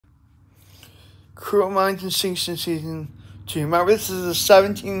Criminal Minds Extinction Season 2. Remember, this is the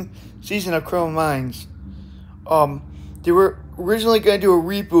 17th season of Criminal Minds. They were originally going to do a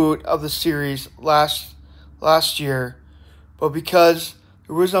reboot of the series last year, but because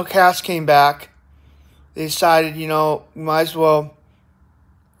the original cast came back, they decided, we might as well.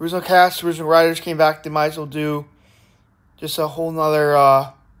 Original cast, original writers came back. They might as well do just a whole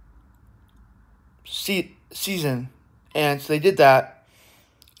nother season, and so they did that.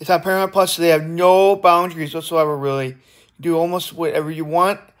 It's on Paramount Plus, so they have no boundaries whatsoever. Really, you do almost whatever you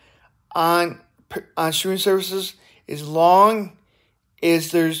want on streaming services, as long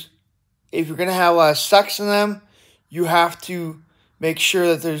as if you're gonna have a lot of sex in them, you have to make sure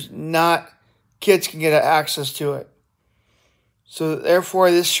that there's not kids can get access to it. So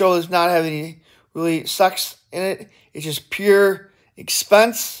therefore, this show does not have any really sex in it. It's just pure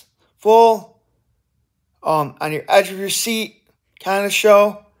expense-full, on your edge of your seat kind of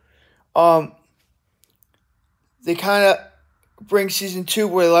show. They kind of bring season 2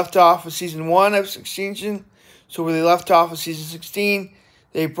 where they left off with season 1 of Extinction. So where they left off with season 16,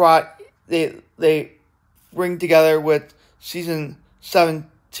 they bring together with season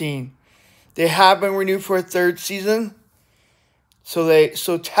 17. They have been renewed for a 3rd season.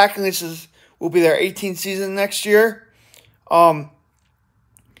 So technically this will be their 18th season next year.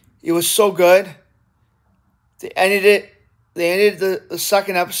 It was so good. They ended the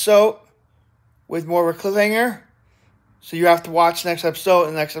 2nd episode with more of a cliffhanger. So you have to watch the next episode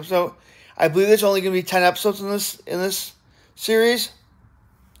and the next episode. I believe there's only going to be 10 episodes in this series,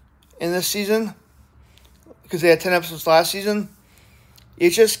 in this season, because they had 10 episodes last season.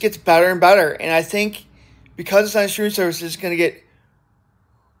 It just gets better and better. And I think because it's on streaming services, it's going to get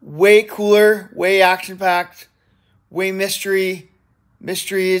way cooler, way action-packed, way mysteries,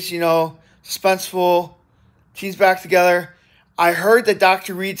 suspenseful, teams back together. I heard that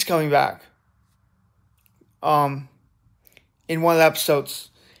Dr. Reed's coming back in one of the episodes,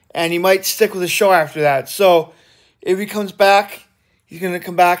 and he might stick with the show after that. So if he comes back, he's going to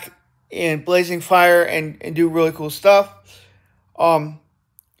come back in blazing fire and do really cool stuff.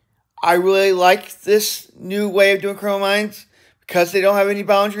 I really like this new way of doing Criminal Minds because they don't have any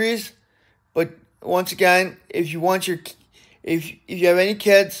boundaries. But once again, if you have any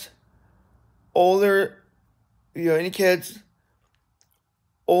kids older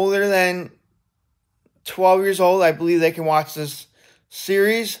than 12 years old, I believe they can watch this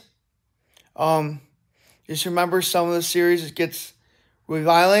series. Just remember, some of the series, it gets really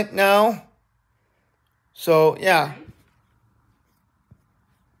violent now. So, yeah.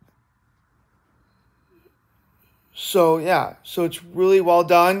 So it's really well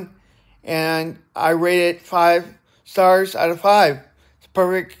done, and I rate it 5 stars out of 5. It's a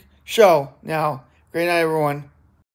perfect show. Now, great night, everyone.